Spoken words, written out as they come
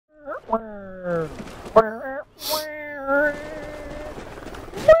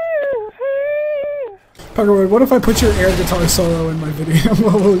Pkrwd, what if I put your air guitar solo in my video?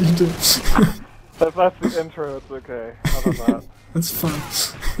 What will you do? If that's the intro, it's okay. How about that? That's fun.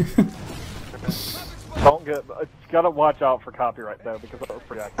 Don't get. You gotta watch out for copyright though, because that was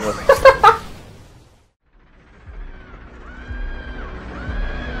pretty accurate.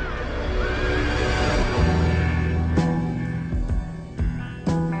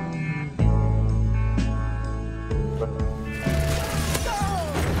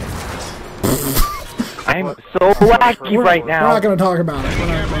 I'm so wacky right now. We're not gonna talk about it.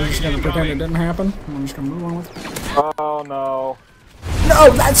 We're just gonna pretend it didn't happen. I'm just gonna move on with it. Oh no. No,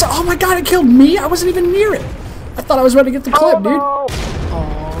 that's. Oh my god, it killed me! I wasn't even near it! I thought I was ready to get the clip, dude. No.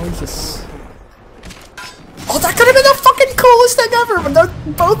 Oh, yes. Oh, that could have been the fucking coolest thing ever! But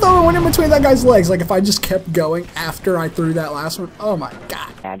both of them went in between that guy's legs. Like, if I just kept going after I threw that last one. Oh my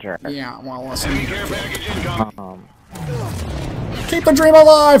god. Badger. Yeah, well, listen. Keep the dream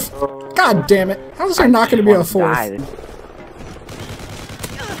alive! God damn it. How is there not going to be a fourth?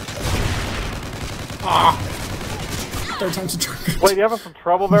 Ah! Third time's a charm. Wait, you having some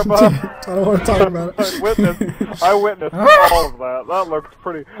trouble there, bud? I don't want to talk about it. I witnessed all of that. That looks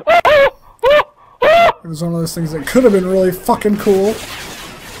pretty. It was one of those things that could have been really fucking cool.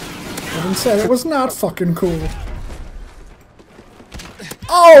 But instead, it was not fucking cool.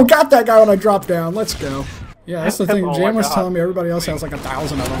 Oh, got that guy when I dropped down. Let's go. Yeah, that's the thing. Oh Jamn was telling me everybody else has like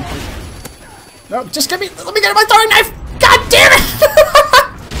 1,000 of them. No, just let me get my throwing knife! God damn it!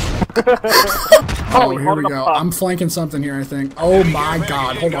 Oh, here we go. I'm flanking something here, I think. Oh my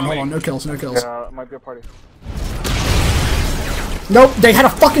god. Hold on. No kills. Yeah, it might be a party. Nope, they had a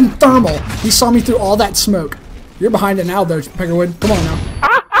fucking thermal. He saw me through all that smoke. You're behind it now, though, Pkrwd. Come on now.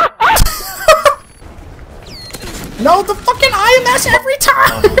 No, the fucking IMS every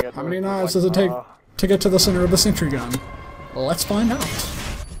time! How many knives does it take to get to the center of the sentry gun? Well, let's find out.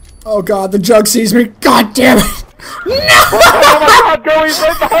 Oh god, the jug sees me. God damn it! No! Oh my god, go! He's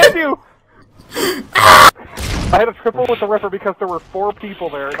right behind you! I had a triple with the Ripper because there were 4 people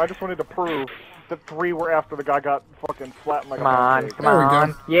there, and I just wanted to prove that 3 were after the guy got fucking flattened like a pancake. Come on. There we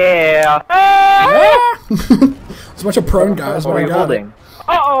go. Yeah! There's a bunch of prone guys, but I got it.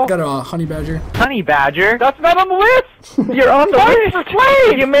 Uh-oh! Got a honey badger. Honey badger? That's not on the list! You're on the list!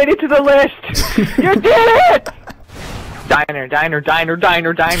 Wait! You made it to the list! You did it! Diner. Minor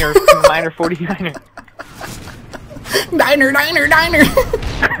 49er. Diner!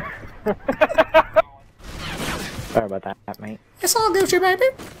 Sorry about that, mate. It's all Gucci, baby.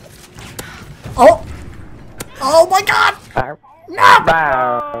 Oh! Oh my god! No!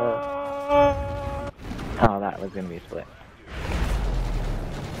 Oh, that was gonna be a split.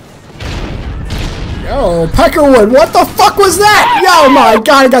 Yo, Pkrwd, what the fuck was that? Yo, my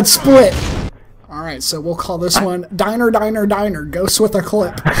god, it got split. Alright, so we'll call this one Diner, Ghosts with a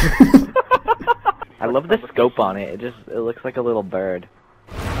Clip. I love the scope on it. It looks like a little bird.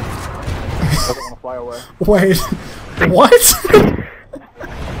 Doesn't want to fly away. Wait, what?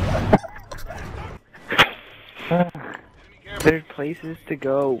 There's places to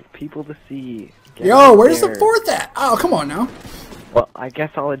go, people to see. Yo, where's the 4th at? Oh, come on now. Well, I guess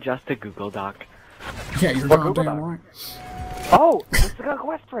I'll adjust to Google Doc. Yeah, you're goddamn right. Oh, it's the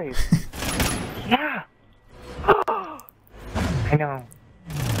Quest race. Yeah. I know.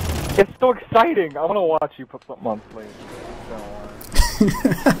 It's so exciting. I want to watch you put something on, please.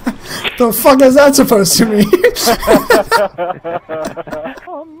 The fuck is that supposed to mean?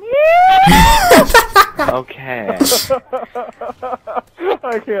 Oh, Okay.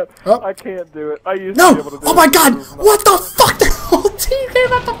 I can't do it. I used No! to be able to do it. Oh my god! What the fuck? The whole team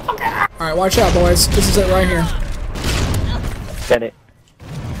came out the fuck out! Alright, watch out, boys. This is it right here. Get it.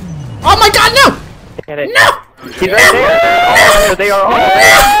 Oh my god, no! Get it. No! He's right there! They are all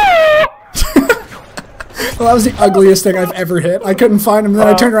there! Well, that was the ugliest thing I've ever hit. I couldn't find them, then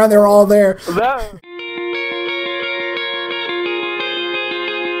I turned around, they were all there. That